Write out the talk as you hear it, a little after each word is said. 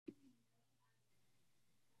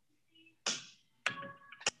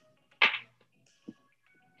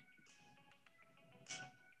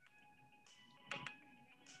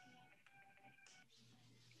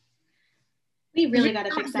We Did you really got to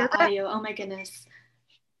not fix hear that that? audio. Oh my goodness.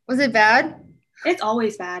 Was it bad? It's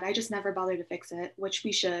always bad. I just never bother to fix it, which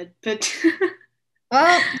we should. But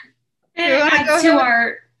Well, do you it want to go adds ahead to with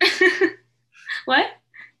our what?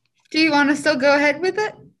 Do you want to still go ahead with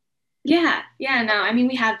it? Yeah, yeah, no. I mean,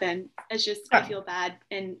 we have been. It's just I Oh, feel bad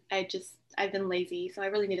and I've been lazy, so I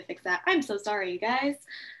really need to fix that. I'm so sorry, you guys.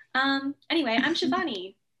 Anyway, I'm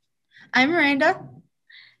Shivani I'm Miranda.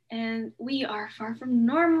 and we are far from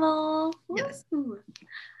normal. Yes. Woo.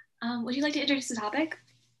 Would you like to introduce the topic?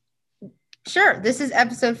 Sure. This is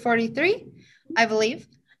episode 43, I believe.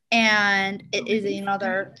 And it is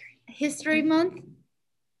another history month.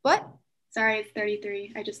 What? Sorry, it's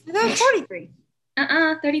 33. I just I thought it was 43.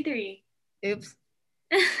 33. Oops.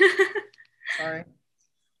 Sorry.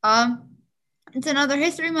 Um, it's another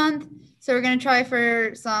history month, so we're gonna try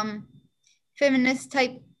for some feminist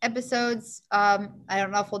type episodes. I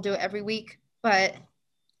don't know if we'll do it every week, but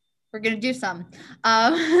we're gonna do some.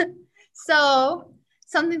 So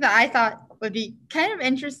something that I thought would be kind of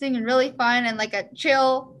interesting and really fun and like a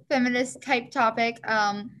chill feminist type topic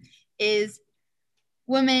is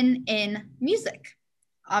women in music.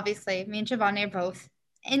 Obviously, me and Shivani are both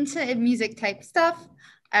into music type stuff,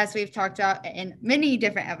 as we've talked about in many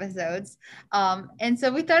different episodes. And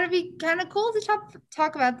so we thought it'd be kind of cool to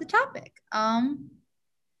talk about the topic.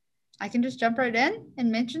 I can just jump right in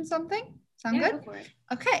and mention something. Sound Yeah, good? go for it.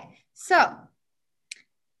 Okay, so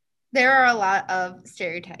there are a lot of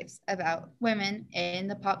stereotypes about women in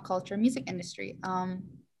the pop culture music industry.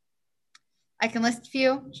 I can list a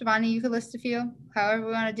few. Shivani, you could list a few, however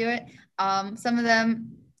we want to do it. Some of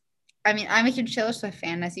them, I mean, I'm a huge Taylor Swift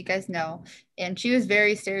fan, as you guys know, and she was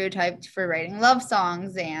very stereotyped for writing love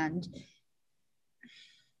songs and,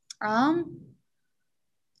 um,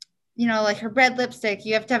 like her red lipstick.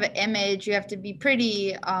 You have to have an image. You have to be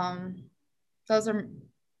pretty. Those are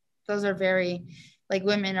those are very like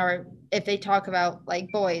women are. If they talk about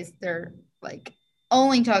like boys, they're like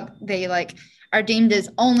only talk. They like are deemed as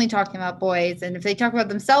only talking about boys, and if they talk about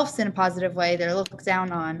themselves in a positive way, they're looked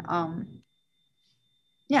down on.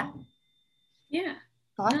 Yeah. Yeah.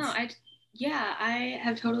 No, Thoughts? yeah, I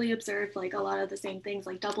have totally observed like a lot of the same things,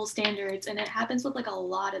 like double standards, and it happens with like a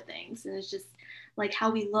lot of things. And it's just like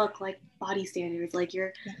how we look, like body standards. Like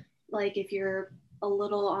you're Yeah. like if you're a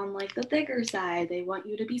little on like the thicker side, they want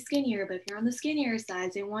you to be skinnier, but if you're on the skinnier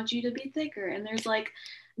side, they want you to be thicker. And there's like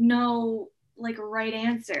no like right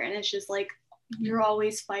answer. And it's just like you're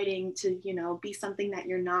always fighting to, be something that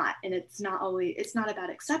you're not. And it's not about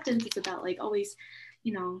acceptance, it's about like always,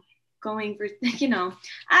 you know, going for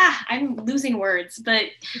I'm losing words, but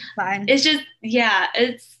Fine. it's just yeah,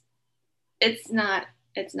 it's not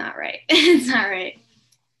right. It's not right.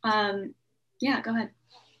 Yeah, go ahead.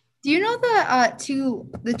 Do you know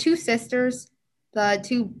the two sisters, the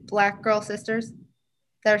two black girl sisters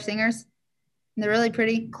that are singers? They're really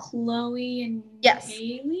pretty. Chloe and Yes.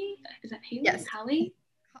 Haley. Is that Haley? Yes. Hallie?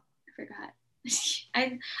 I forgot.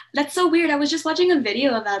 I That's so weird. I was just watching a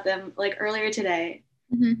video about them like earlier today.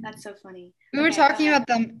 Mm-hmm. That's so funny. We were Okay, go talking ahead. about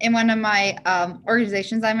them in one of my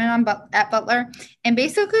organizations I'm in on at Butler, and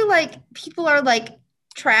basically like people are like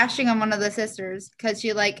trashing on one of the sisters because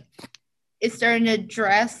she like is starting to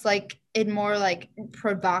dress like in more like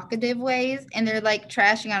provocative ways, and they're like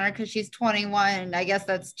trashing on her because she's 21, and I guess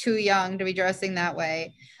that's too young to be dressing that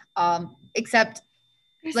way. Except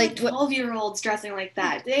There's like like what 12-year-olds dressing like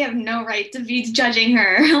that. They have no right to be judging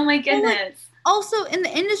her. Oh my well like goodness. also in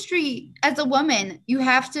the industry as a woman you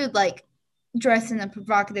have to like dress in a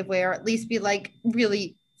provocative way or at least be like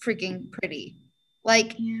really freaking pretty.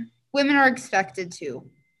 Like Yeah. women are expected to,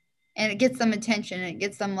 and it gets them attention and it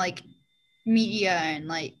gets them like media and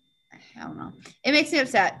like I don't know. It makes me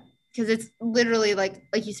upset because it's literally like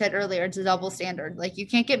you said earlier, it's a double standard. Like you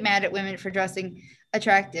can't get mad at women for dressing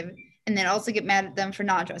attractive and then also get mad at them for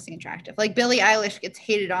not dressing attractive. Like Billie Eilish gets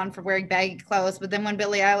hated on for wearing baggy clothes, but then when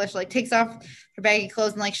Billie Eilish like takes off her baggy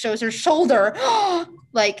clothes and like shows her shoulder,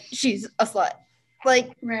 like she's a slut.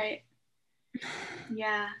 Like Right.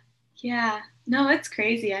 Yeah. Yeah. No, it's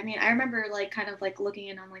crazy. I mean, I remember like kind of like looking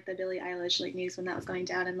in on like the Billie Eilish like news when that was going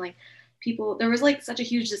down and like people there was like such a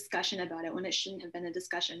huge discussion about it when it shouldn't have been a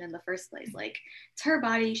discussion in the first place. Like it's her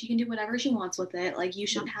body, she can do whatever she wants with it. Like you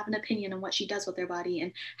shouldn't have an opinion on what she does with her body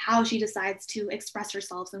and how she decides to express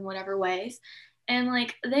herself in whatever ways. And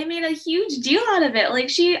like they made a huge deal out of it.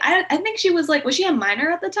 Like I think she was she a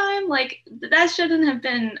minor at the time? Like that shouldn't have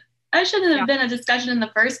yeah. been a discussion in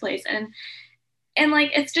the first place. And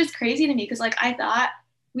like it's just crazy to me because like I thought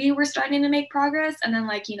we were starting to make progress and then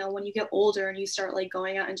like when you get older and you start like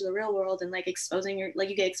going out into the real world and like exposing your like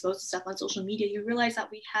you get exposed to stuff on social media, you realize that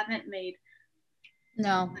we haven't made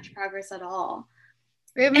No. much progress at all.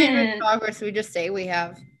 We haven't made much And progress. We just say we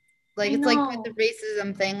have. Like I it's like with the know,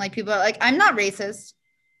 racism thing. Like people are like, I'm not racist,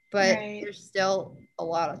 but right? there's still a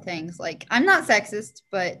lot of things. Like I'm not sexist,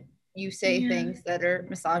 but you say Yeah. things that are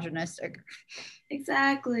misogynistic.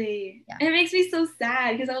 Exactly. Yeah. And it makes me so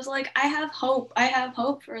sad because I was like, I have hope. I have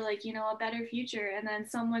hope for like, a better future. And then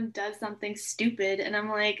someone does something stupid and I'm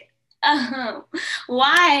like, oh,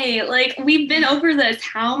 why? Like we've been over this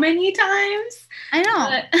how many times? I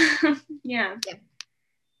know. But yeah, Yeah.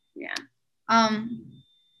 yeah. Um,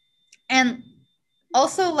 and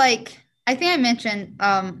also like I think I mentioned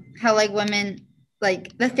how like women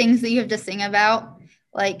like the things that you have to sing about,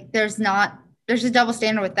 like there's a double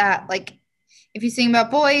standard with that. Like if you sing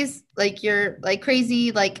about boys, like you're like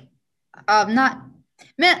crazy, like not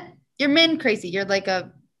men, you're men crazy. You're like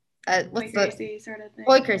a Boy what's the crazy sort of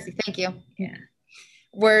boy thing. Yeah. crazy? Thank you. Yeah.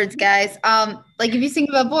 Words, guys. Like if you sing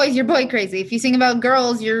about boys, you're boy crazy. If you sing about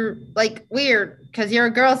girls, you're like weird because you're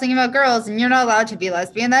a girl singing about girls and you're not allowed to be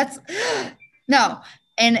lesbian. That's no.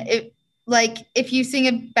 And if you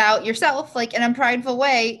sing about yourself like in a prideful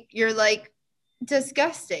way, you're like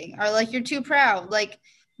disgusting or like you're too proud. Like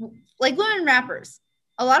women rappers.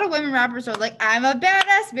 A lot of women rappers are like, I'm a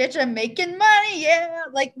badass bitch, I'm making money, yeah,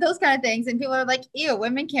 like those kind of things. And people are like, ew,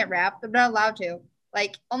 women can't rap. They're not allowed to.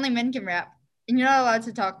 Like only men can rap and you're not allowed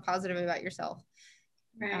to talk positive about yourself.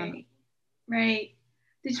 Right. Right.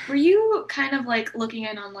 Were you kind of like looking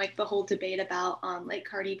in on like the whole debate about like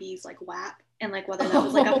Cardi B's like WAP and like whether that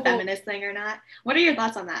was like a Oh. feminist thing or not? What are your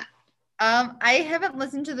thoughts on that? I haven't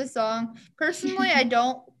listened to the song personally. I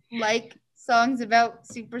don't like songs about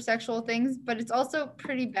super sexual things, but it's also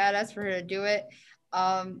pretty badass for her to do it.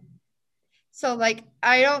 Um, so like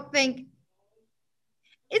I don't think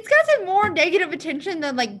it's gotten more negative attention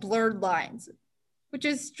than like Blurred Lines, which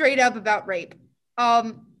is straight up about rape.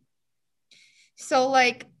 Um, so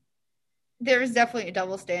like there's definitely a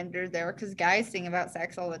double standard there because guys sing about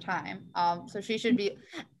sex all the time. So she should be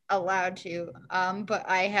allowed to. But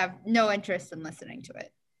I have no interest in listening to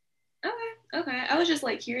it. Okay, okay. I was just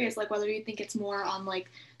like curious, like whether you think it's more on like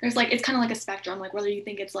there's like it's kind of like a spectrum, like whether you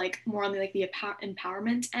think it's like more on the like the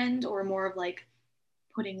empowerment end or more of like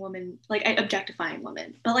putting women like objectifying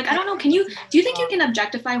women. But like I I don't know, haven't can you listened to do the you think you song. can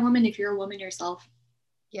objectify women if you're a woman yourself?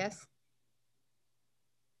 Yes.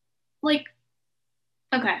 Like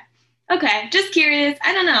okay, okay, just curious.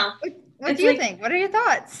 I don't know. What It's do you like think? What are your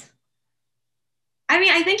thoughts? I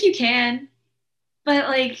mean I think you can, but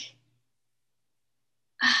like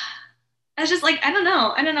it's just like I don't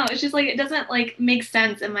know. It's just like it doesn't like make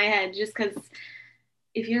sense in my head just because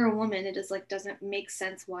if you're a woman, it just like doesn't make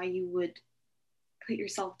sense why you would put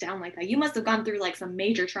yourself down like that. You must have gone through like some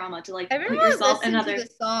major trauma to like I've never put really yourself in listened to other. the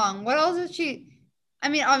song. What else is she? I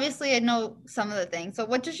mean, obviously, I know some of the things. So,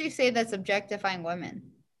 what does she say that's objectifying women?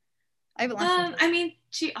 I haven't listened to it. I mean,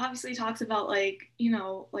 she obviously talks about like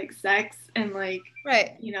like sex and like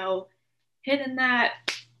Right. hitting that.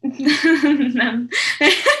 I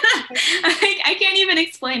can't even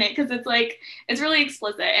explain it because it's like it's really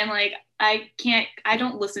explicit and like I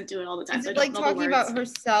don't listen to it all the time Is so I it don't like know the talking words. about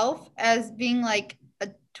herself as being like a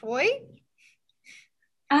toy?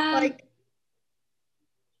 Um, Like,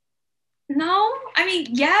 no, I mean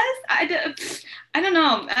yes, I don't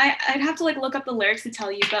know. I'd have to like look up the lyrics to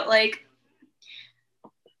tell you, but like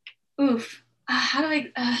oof, how do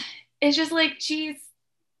I? It's just like she's.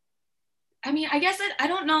 I mean, I guess I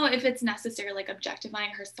don't know if it's necessarily like objectifying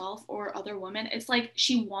herself or other women. It's like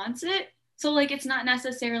she wants it, so like it's not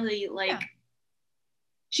necessarily yeah. like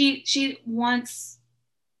she wants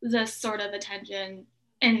this sort of attention,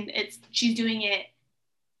 and it's she's doing it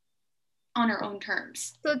on her own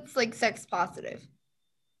terms. So it's like sex positive.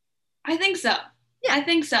 I think so. Yeah. I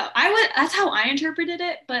think so. I would. That's how I interpreted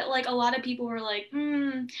it. But like a lot of people were like, I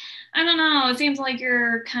don't know. It seems like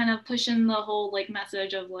you're kind of pushing the whole like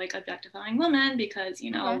message of like objectifying women because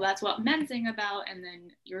Okay. that's what men sing about, and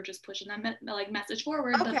then you're just pushing that like message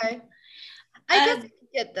forward. But Okay. I guess uh, I can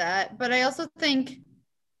get that, but I also think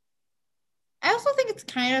it's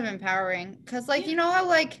kind of empowering because like yeah, you know how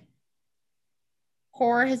like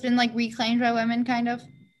horror has been like reclaimed by women kind of like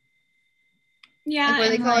yeah, where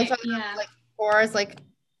they and call each like other yeah, like whores like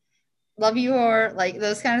love you whore like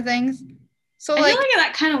those kind of things. So I feel like like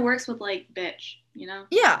that kind of works with like bitch.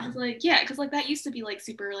 yeah, It's like yeah, because like that used to be like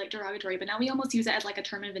super like derogatory, but now we almost use it as like a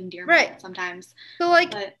term of right. endearment sometimes. So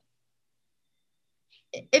like But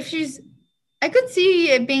if she's I could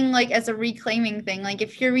see it being like as a reclaiming thing. Like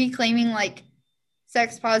if you're reclaiming like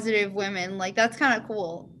sex positive women, like that's kind of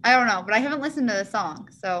cool. I don't know, but I haven't listened to the song,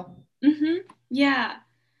 so yeah.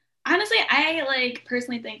 Honestly, I like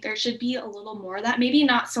personally think there should be a little more of that. Maybe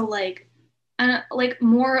not so like like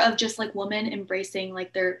more of just like women embracing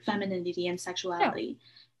like their femininity and Yeah. sexuality.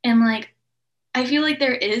 And like I feel like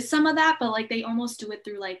there is some of that, but like they almost do it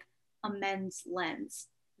through like a men's lens,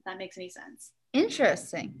 if that makes any sense.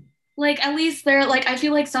 Interesting. Like at least they're like I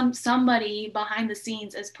feel like somebody behind the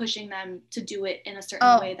scenes is pushing them to do it in a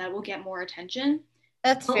certain way Oh, that will get more attention.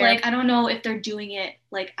 that's But fair. like I don't know if they're doing it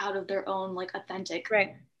like out of their own like authentic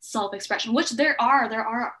Right. self-expression, which there are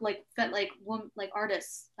like that like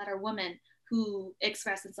artists that are women who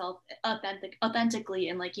express themselves authentically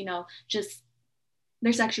and like just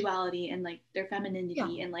their sexuality and like their Yeah.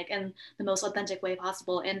 femininity and like in the most authentic way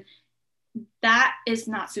possible. And that is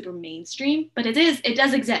not super mainstream, but it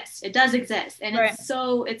does exist and Right. it's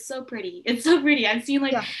so pretty, it's so pretty. I've seen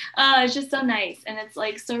like Yeah. it's just so nice, and it's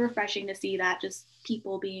like so refreshing to see that just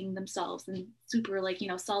people being themselves and super like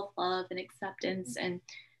self-love and acceptance and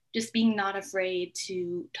just being not afraid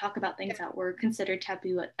to talk about things Yeah. that were considered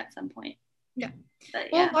taboo at some point. Yeah. But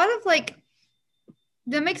Well, yeah. a lot of like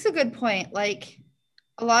that makes a good point. Like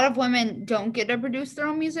a lot of women don't get to produce their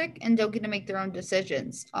own music and don't get to make their own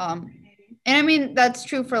decisions. And I mean that's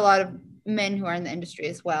true for a lot of men who are in the industry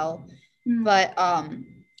as well. Mm. But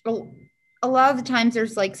a lot of the times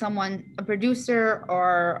there's like someone, a producer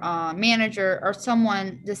or a manager or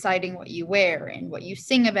someone deciding what you wear and what you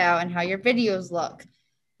sing about and how your videos look.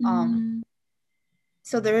 Mm.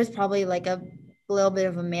 So there is probably like a little bit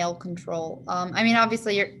of a male control. I mean,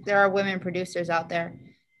 obviously there are women producers out there,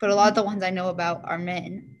 but a lot of the ones I know about are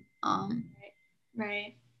men.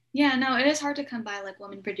 Right. Yeah, no, it is hard to come by like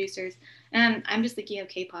women producers. And I'm just thinking of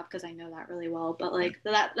K-pop because I know that really well. But like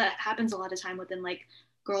that happens a lot of time within like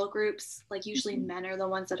girl groups. Like usually men are the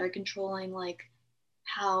ones that are controlling like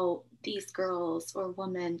how these girls or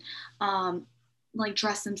women like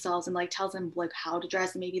dress themselves and like tells them like how to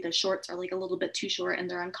dress. And maybe the shorts are like a little bit too short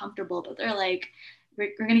and they're uncomfortable, but they're like,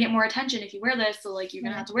 we're gonna get more attention if you wear this. So like you're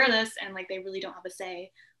gonna have to wear this, and like they really don't have a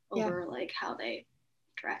say Yeah. over like how they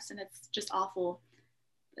dress, and it's just awful.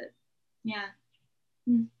 But yeah,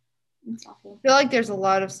 it's awful. I feel like there's a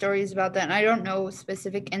lot of stories about that. And I don't know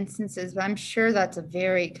specific instances, but I'm sure that's a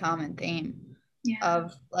very common theme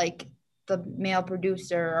of like the male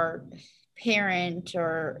producer or parent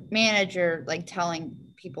or manager like telling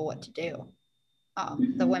people what to do,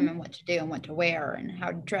 the women what to do and what to wear and how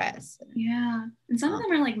to dress. Yeah, and some of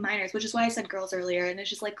them are like minors, which is why I said girls earlier, and it's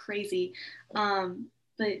just like crazy.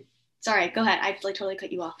 But sorry, go ahead. I like totally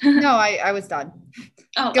cut you off. No, I was done.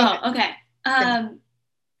 Okay.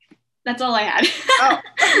 That's all I had. Oh,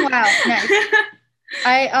 wow, nice.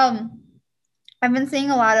 I've been seeing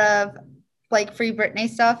a lot of like Free Britney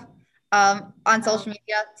stuff on social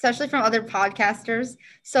media, especially from other podcasters.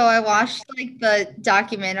 So I watched like the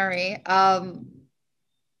documentary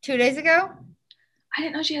 2 days ago. I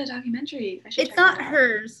didn't know she had a documentary. It's not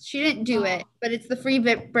hers. She didn't do it, but it's the Free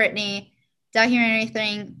Britney documentary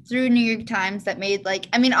thing through New York Times that made like,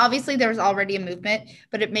 I mean, obviously there was already a movement,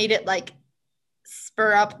 but it made it like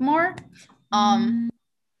spur up more. I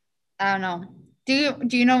don't know. Do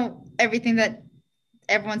you know everything that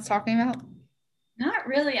everyone's talking about? Not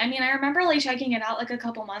really. I mean, I remember like checking it out like a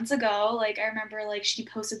couple months ago. Like I remember like she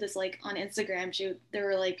posted this like on Instagram. There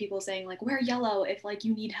were like people saying like wear yellow if like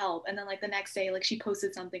you need help, and then like the next day like she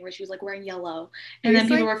posted something where she was like wearing yellow, and then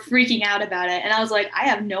people were freaking out about it. And I was like, I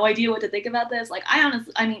have no idea what to think about this. Like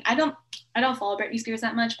I mean, I don't follow Britney Spears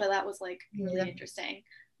that much, but that was like really interesting.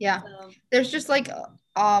 Yeah. So. There's just like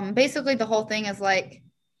basically the whole thing is like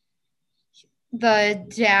the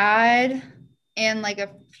dad and like a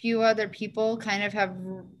few other people kind of have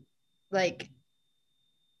like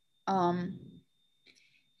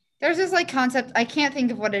there's this like concept, I can't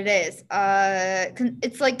think of what it is.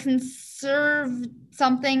 It's like conserve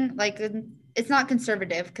something, like it's not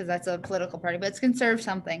conservative because that's a political party, but it's conserve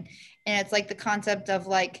something. And it's like the concept of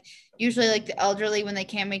like usually like the elderly, when they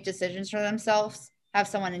can't make decisions for themselves, have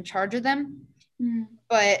someone in charge of them.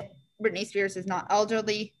 But Britney Spears is not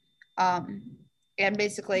elderly. And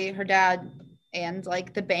basically her dad and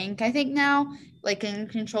like the bank, I think now, like can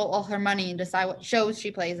control all her money and decide what shows she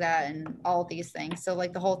plays at and all these things. So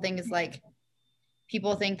like the whole thing is like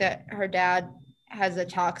people think that her dad has a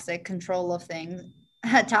toxic control of things,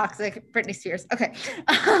 toxic Britney Spears, okay,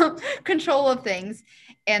 control of things,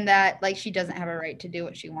 and that like she doesn't have a right to do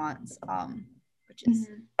what she wants, which is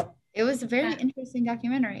it was a very interesting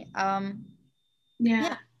documentary.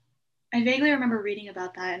 Yeah. I vaguely remember reading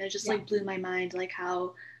about that, and it just like blew my mind, like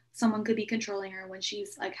how someone could be controlling her when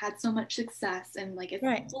she's like had so much success and like is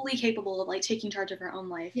fully capable of like taking charge of her own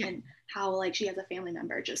life, and how like she has a family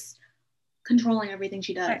member just controlling everything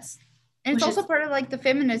she does. And it's also part of like the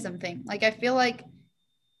feminism thing. Like I feel like,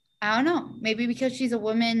 I don't know, maybe because she's a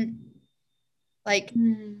woman Like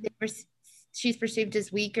she's perceived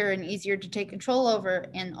as weaker and easier to take control over.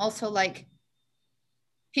 And also like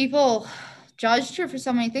people judged her for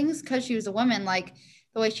so many things because she was a woman, like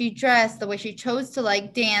the way she dressed, the way she chose to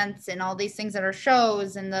like dance and all these things at her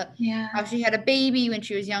shows, and the how she had a baby when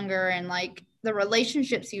she was younger, and like the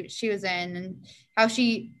relationships she was in, and how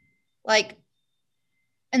she like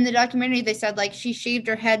in the documentary they said like she shaved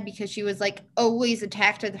her head because she was like always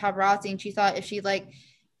attacked with paparazzi, and she thought if she like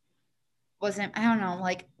wasn't, I don't know,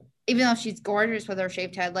 like even though she's gorgeous with her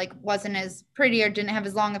shaved head, like wasn't as pretty or didn't have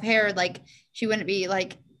as long of hair, like she wouldn't be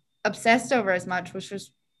like obsessed over as much, which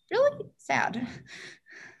was really sad.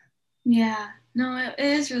 Yeah, no, it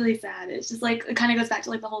is really sad. It's just like it kind of goes back to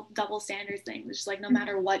like the whole double standards thing. It's just like no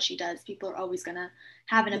matter what she does, people are always gonna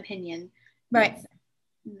have an opinion. Right.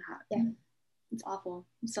 It's awful.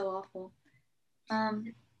 It's so awful.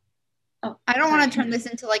 I don't want to turn this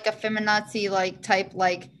into like a feminazi like type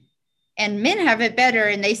like, and men have it better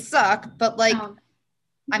and they suck, but like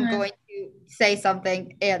I'm going to say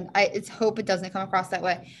something and I hope it doesn't come across that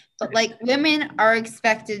way. But like women are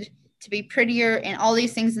expected to be prettier and all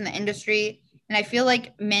these things in the industry. And I feel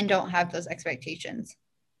like men don't have those expectations.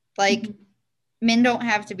 Like men don't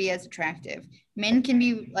have to be as attractive. Men can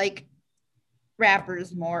be like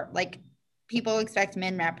rappers more. Like people expect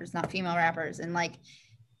men rappers, not female rappers, and like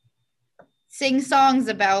sing songs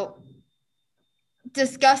about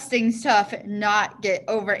disgusting stuff and not get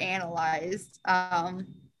over analyzed.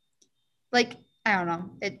 Like I don't know,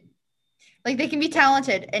 it like they can be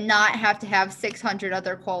talented and not have to have 600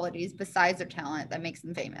 other qualities besides their talent that makes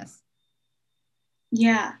them famous.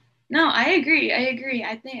 Yeah, no, I agree.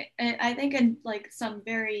 I think in like some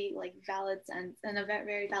very like valid sense, in a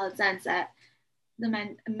very valid sense, that the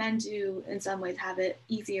men do in some ways have it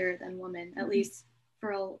easier than women, at least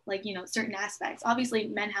for like certain aspects. Obviously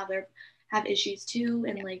men have issues too,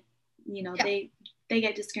 and like they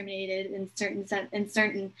get discriminated in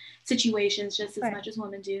certain situations just as much as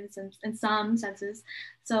women do in some senses.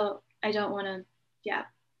 So I don't want to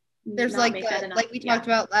there's like we talked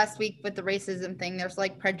about last week with the racism thing, there's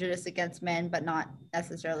like prejudice against men but not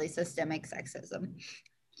necessarily systemic sexism.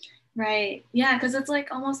 Right. Yeah, because it's like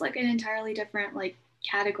almost like an entirely different like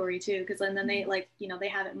category too, because then they like they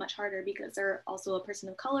have it much harder because they're also a person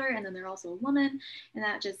of color and then they're also a woman, and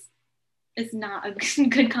that just is not a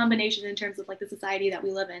good combination in terms of like the society that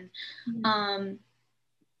we live in.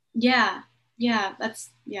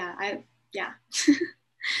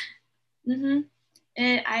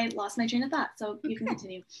 I lost my train of thought, so you can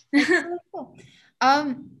continue. Cool.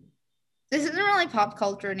 This isn't really pop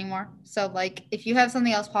culture anymore, so like if you have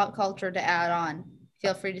something else pop culture to add on,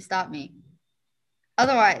 feel free to stop me.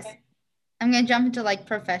 Otherwise, I'm gonna jump into like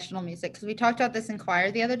professional music because we talked about this in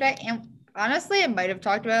choir the other day, and honestly, I might have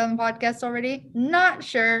talked about it on the podcast already. Not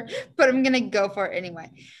sure, but I'm gonna go for it anyway.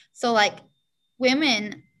 So like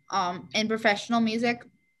women in professional music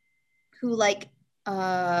who like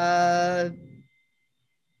not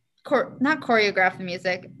choreograph the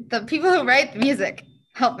music, the people who write the music.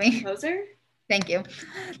 Help me. Composer? Thank you.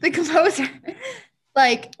 The composer.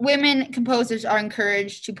 Like women composers are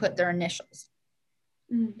encouraged to put their initials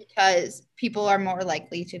because people are more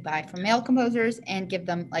likely to buy from male composers and give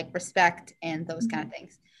them like respect and those kind of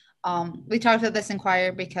things. We talked about this in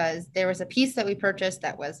choir because there was a piece that we purchased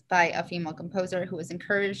that was by a female composer who was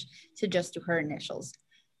encouraged to just do her initials.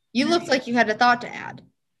 You looked like you had a thought to add.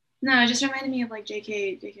 No, it just reminded me of like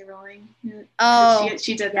J.K. Rowling. Oh,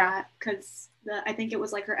 she did that because I think it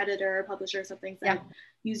was like her editor or publisher or something said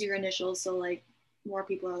use your initials, so like more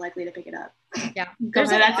people are likely to pick it up. Yeah,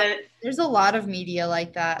 there's a lot of media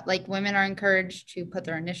like that. Like women are encouraged to put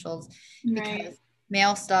their initials because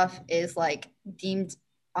male stuff is like deemed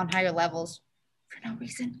on higher levels for no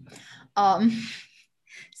reason.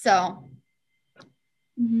 So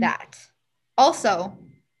that. Also,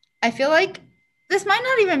 I feel like this might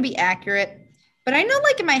not even be accurate, but I know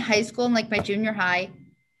like in my high school and like my junior high,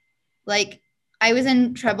 like I was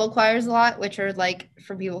in treble choirs a lot, which are like,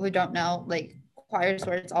 for people who don't know, like choirs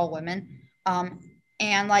where it's all women.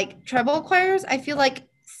 And like treble choirs, I feel like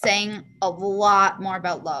sang a lot more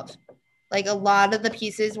about love. Like a lot of the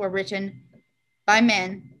pieces were written by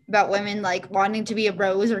men about women like wanting to be a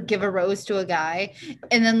rose or give a rose to a guy.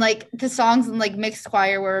 And then like the songs in like mixed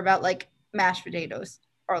choir were about like mashed potatoes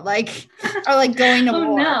or like going to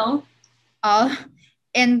war. No.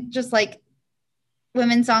 And just like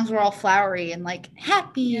women's songs were all flowery and like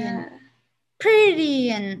happy and pretty,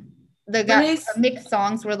 and the mixed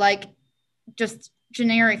songs were like just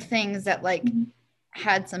generic things that like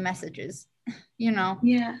had some messages,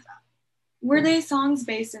 Yeah. Were they songs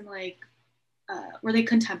based in like were they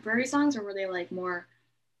contemporary songs or were they like more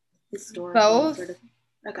historical Both. sort of?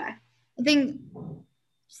 Okay. I think.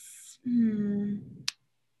 Hmm,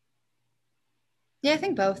 yeah, I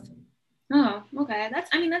think both. Oh, okay.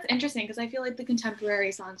 I mean, that's interesting because I feel like the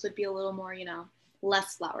contemporary songs would be a little more,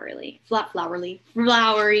 less flowery,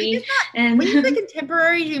 and When you say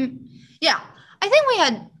contemporary, yeah, I think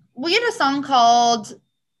we had a song called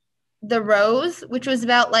 "The Rose," which was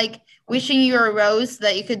about like wishing you were a rose so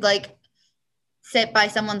that you could like sit by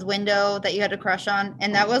someone's window that you had a crush on,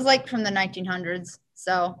 and that was like from the 1900s.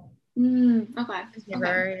 So okay, okay.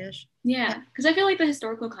 contemporary-ish. Yeah, Yeah. because I feel like the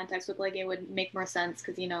historical context would like it would make more sense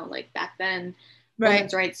because like back then, Right.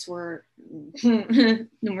 women's rights were were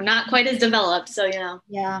not quite as developed. So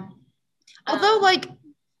Yeah. Although um,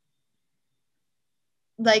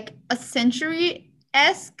 like a century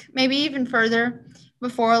esque, maybe even further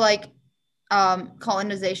before like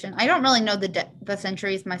colonization. I don't really know the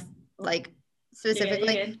centuries like you're good, you're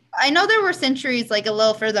specifically. good. I know there were centuries like a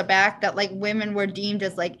little further back that like women were deemed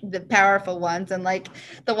as like the powerful ones and like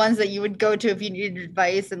the ones that you would go to if you needed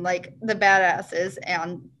advice and like the badasses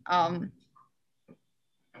and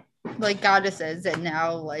like goddesses, and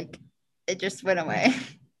now like it just went away.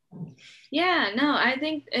 Yeah, no, I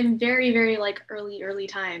think in very, very like early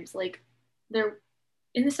times, like there,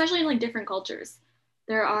 and especially in like different cultures,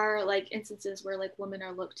 there are like instances where like women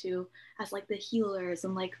are looked to as like the healers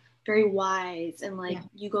and like very wise, and like Yeah.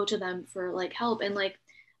 you go to them for like help, and like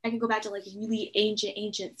I can go back to like really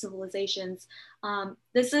ancient civilizations.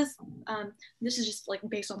 This is this is just like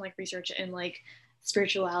based on like research and like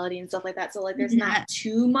spirituality and stuff like that. So like there's not Yeah.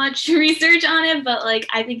 too much research on it, but like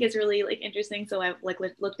I think it's really like interesting. So I've like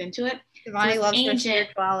looked into it. So Devani it's loves her ancient.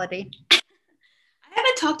 spirituality. I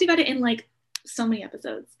haven't talked about it in like so many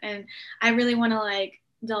episodes, and I really want to like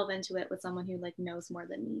delve into it with someone who like knows more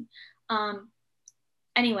than me. Um,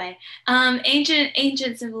 anyway,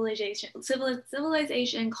 ancient civilization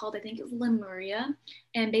called, I think it was Lemuria,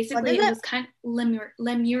 and What basically is it it? was kind of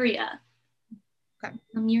Lemuria. Okay.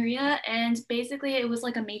 Lemuria, and basically it was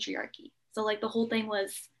like a matriarchy. So like the whole thing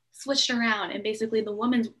was switched around, and basically the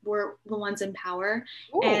women were the ones in power,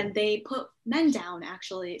 Ooh. and they put men down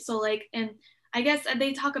actually. So like, and I guess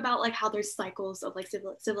they talk about like how there's cycles of like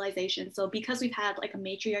civilization. So because we've had like a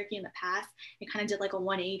matriarchy in the past, it kind of did like a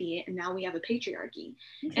 180, and now we have a patriarchy.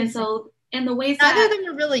 And Interesting. so in the ways Neither of that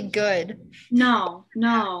them are really good. no,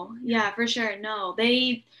 yeah, for sure, no,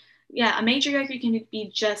 yeah, a matriarchy can be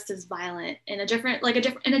just as violent in a different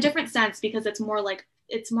in a different sense, because it's more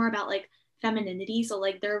about like femininity. So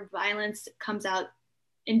like their violence comes out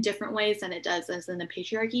in different ways than it does as in the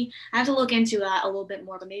patriarchy. I have to look into that a little bit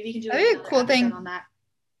more, but maybe we can do That'd like be a another cool episode thing. on that.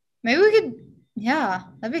 Maybe we could, yeah,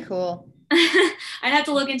 that'd be cool. I'd have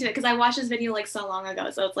to look into it because I watched this video like so long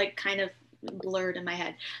ago, so it's like kind of blurred in my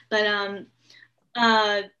head. But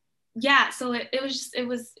uh yeah, so it was just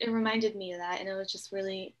it reminded me of that, and it was just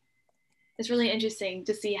really it's really interesting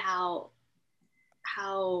to see how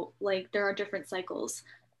like there are different cycles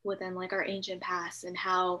within like our ancient past, and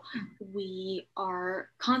how we are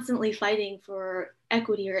constantly fighting for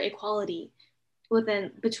equity or equality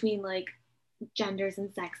within between like genders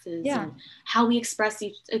and sexes, Yeah. and how we express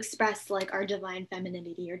like our divine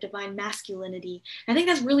femininity or divine masculinity. And I think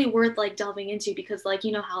that's really worth like delving into, because like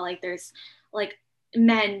how like there's like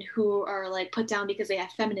men who are like put down because they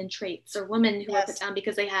have feminine traits, or women who are put Yes. down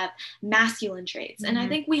because they have masculine traits. And I Mm-hmm.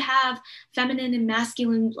 think we have feminine and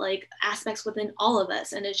masculine like aspects within all of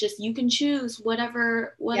us, and it's just you can choose Yeah.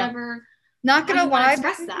 whatever Not how gonna you want to lie,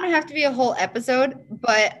 express this is that. gonna have to be a whole episode,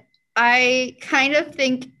 but I kind of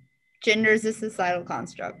think gender is a societal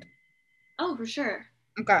construct. Oh, for sure.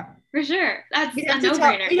 Okay. For sure. That's a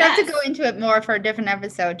no-brainer. We'd have to Yes. go into it more for a different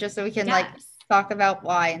episode just so we can like Yes. talk about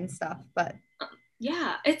why and stuff. But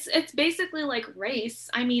Yeah, it's basically like race.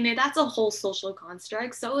 I mean, that's a whole social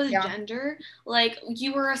construct. So is yeah. gender. Like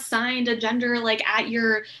you were assigned a gender like at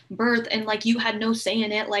your birth, and like you had no say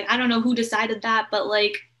in it. Like I don't know who decided that, but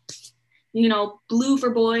like blue for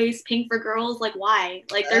boys, pink for girls, like why?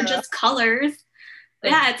 Like they're just colors.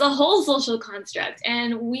 Like, Yeah, it's a whole social construct,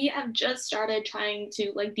 and we have just started trying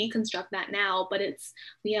to like deconstruct that now, but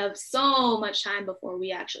we have so much time before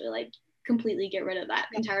we actually like completely get rid of that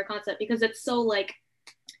yeah. entire concept, because it's so like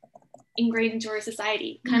ingrained into our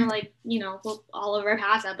society, kind of Mhm. like what all of our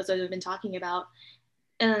past episodes have been talking about.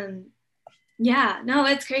 um yeah, no,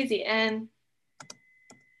 it's crazy. And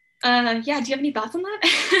yeah, do you have any thoughts on that?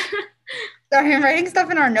 Sorry, I'm writing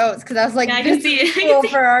stuff in our notes because I was Yeah, like, I this can is see it. I can cool see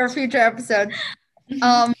for our future episode. it.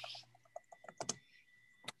 Um,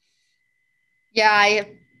 yeah,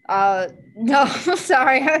 no,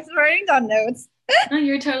 sorry, I was writing on notes. No,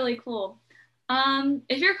 you're totally cool.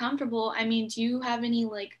 If you're comfortable, I mean, do you have any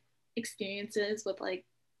like experiences with like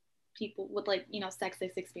people with like, you know,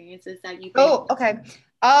 sexist experiences that you think? Oh, okay.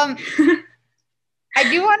 I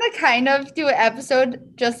do want to kind of do an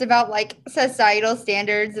episode just about like societal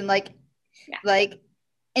standards and Yeah, like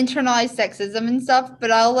internalized sexism and stuff, but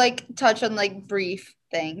I'll like touch on like brief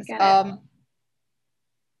things. get it.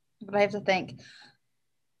 But I have to think.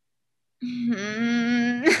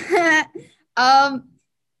 I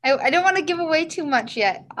don't want to give away too much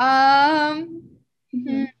yet. Hmm,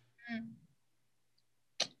 Mm-hmm.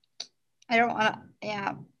 I don't want to.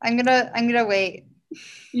 Yeah, I'm gonna wait.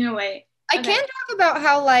 You know, wait. I Okay. can talk about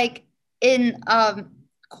how like in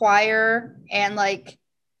choir and like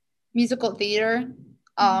musical theater,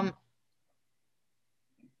 Mm-hmm. um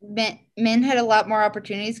men had a lot more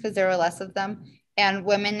opportunities because there were less of them, and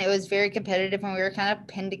women it was very competitive and we were kind of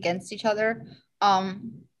pinned against each other.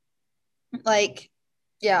 Um, like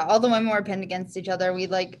yeah, all the women were pinned against each other. We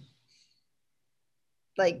like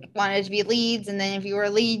wanted to be leads, and then if you were a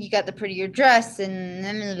lead, you got the prettier dress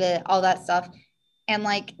and all that stuff. And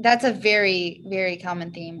like that's a very, very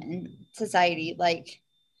common theme in society. Like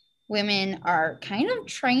women are kind of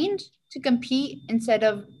trained to compete instead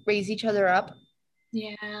of raise each other up.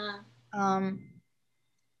 Yeah. Um,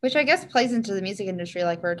 which I guess plays into the music industry,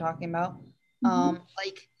 like we were talking about. Mm-hmm.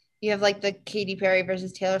 Like you have like the Katy Perry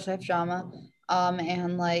versus Taylor Swift drama,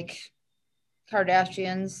 and like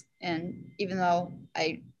Kardashians, and even though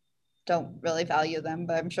I don't really value them,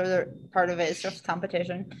 but I'm sure they're part of it is just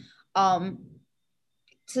competition. Um,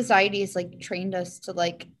 society has like trained us to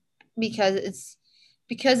like because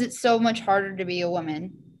it's so much harder to be a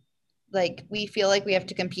woman. Like we feel like we have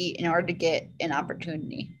to compete in order to get an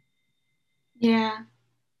opportunity. Yeah.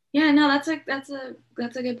 Yeah, no, that's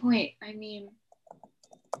a good point. I mean,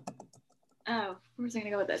 oh, where was I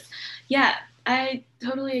gonna go with this? Yeah, I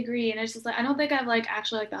totally agree. And it's just like I don't think I've like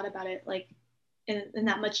actually like thought about it like in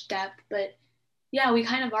that much depth, but yeah, we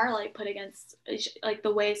kind of are like put against like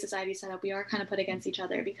the way society's set up, we are kind of put against each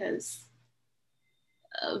other because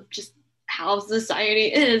of just how society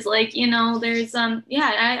is. Like, you know, there's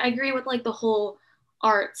yeah, I agree with like the whole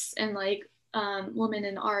arts and like women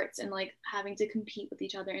in arts and like having to compete with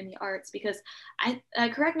each other in the arts because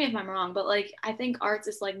correct me if I'm wrong, but like I think arts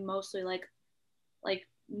is like mostly like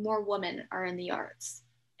more women are in the arts.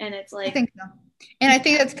 And it's I like think so. And I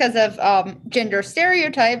think that's because of gender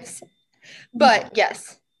stereotypes. But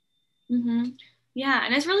yes. mm-hmm. Yeah,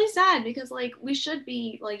 and it's really sad because like we should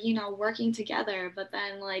be like, you know, working together, but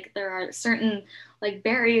then like there are certain like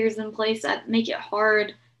barriers in place that make it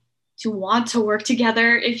hard to want to work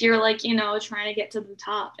together if you're like, you know, trying to get to the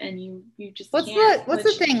top and you just can't What's the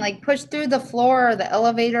push. thing? Like push through the floor or the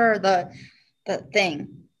elevator or the thing.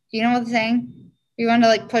 Do you know what the saying? You want to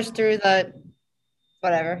like push through the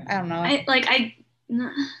whatever. I don't know it.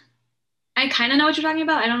 I kind of know what you're talking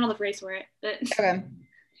about. I don't know the phrase for it, but Okay.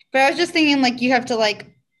 But I was just thinking like you have to like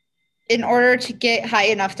in order to get high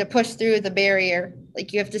enough to push through the barrier,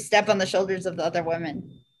 like you have to step on the shoulders of the other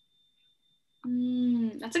women.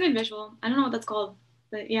 that's a good visual. I don't know what that's called,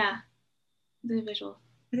 but yeah, it's a good visual.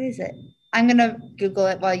 What is it? I'm gonna Google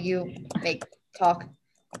it while you make talk.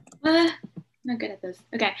 Uh, not good at this.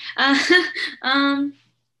 Okay. Um,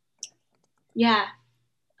 yeah.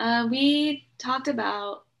 We talked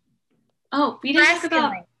about. Oh, we didn't talk Glass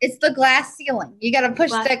about ceiling. It's the glass ceiling. You gotta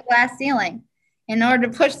push glass. that glass ceiling. In order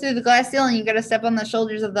to push through the glass ceiling, you gotta step on the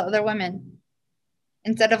shoulders of the other women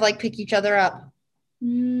instead of like pick each other up.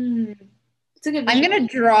 Mm, it's a good I'm visual. gonna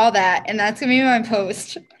draw that, and that's gonna be my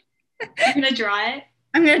post. You're gonna draw it.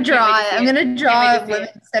 I'm gonna I can't wait draw to it. see I'm it. gonna Can't wait to draw see women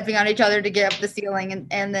it. stepping on each other to get up the ceiling,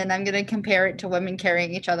 and then I'm gonna compare it to women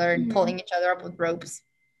carrying each other and Hmm. pulling each other up with ropes.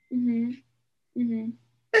 Hmm. Hmm.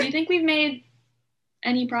 Do you think we've made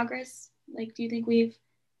any progress? Like, do you think we've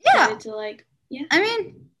Yeah, started to like, yeah? I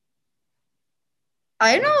mean,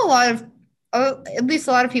 I know a lot of, at least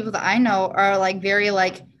a lot of people that I know are like very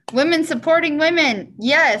like women supporting women.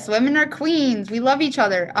 Yes, women are queens. We love each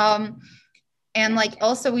other. And Yeah. like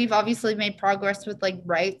also we've obviously made progress with like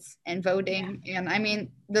rights and Yeah. voting. And I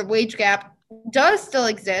mean, the wage gap does still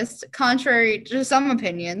exist, contrary to some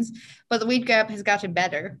opinions, but the wage gap has gotten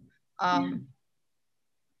better. Yeah. Um,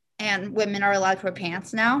 and women are allowed to wear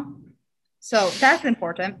pants now. So that's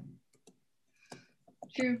important.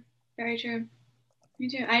 True. Very true. Me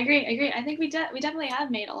too. I agree. I agree. I think we definitely have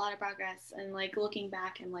made a lot of progress and like looking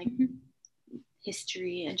back and like Mhm.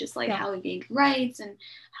 history and just like Yeah. how we gained rights and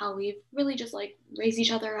how we've really just like raised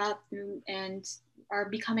each other up and are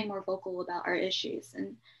becoming more vocal about our issues.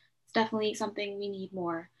 And it's definitely something we need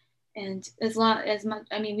more. And as much,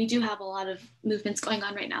 I mean, we do have a lot of movements going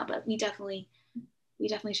on right now, but we definitely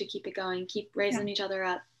should keep it going, keep Yeah. raising each other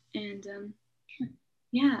up. And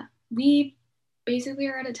yeah, we basically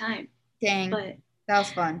are out of time. Dang, But that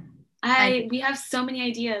was fun. we have so many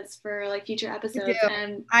ideas for like future episodes, do.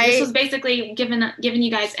 and this was basically giving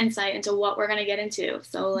you guys insight into what we're gonna get into.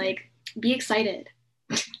 So like, be excited.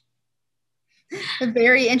 A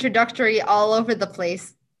very introductory, all over the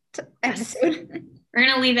place episode. We're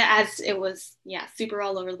gonna leave it as it was, yeah, super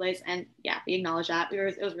all over the place, and yeah, we acknowledge that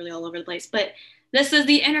it was really all over the place. But this is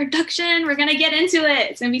the introduction. We're gonna get into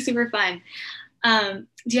it. It's gonna be super fun. Do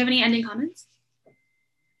you have any ending comments?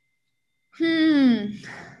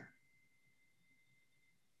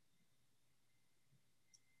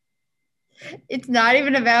 It's not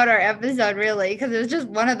even about our episode, really, because it was just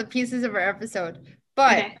one of the pieces of our episode.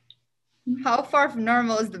 But okay. How far from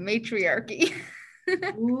normal is the matriarchy?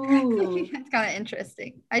 Ooh, that's kind of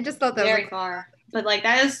interesting. I just thought that very far, but like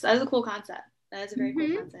that is a cool concept. That is a very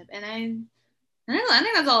cool concept, and I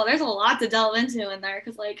think that's all. There's a lot to delve into in there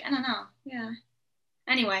because, like, I don't know, yeah.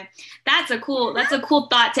 Anyway, that's a cool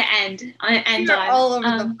thought to end on. All over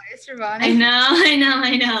the place, Shivani. I know.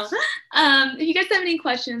 If you guys have any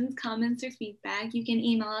questions, comments, or feedback, you can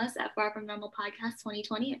email us at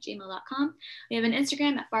farfromnormalpodcast2020@gmail.com. We have an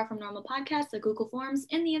Instagram at farfromnormalpodcast, a Google Forms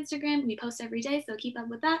in the Instagram. We post every day, so keep up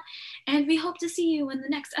with that. And we hope to see you in the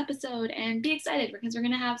next episode. And be excited because we're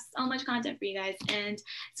gonna have so much content for you guys and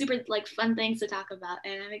super like fun things to talk about.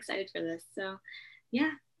 And I'm excited for this. So,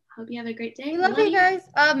 yeah. Hope you have a great day. We love you guys.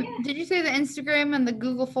 Did you say the Instagram and the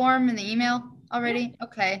Google form and the email already? Yeah.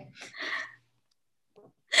 Okay.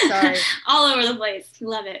 Sorry. All over the place.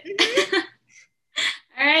 Love it.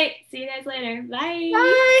 All right. See you guys later. Bye.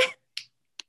 Bye.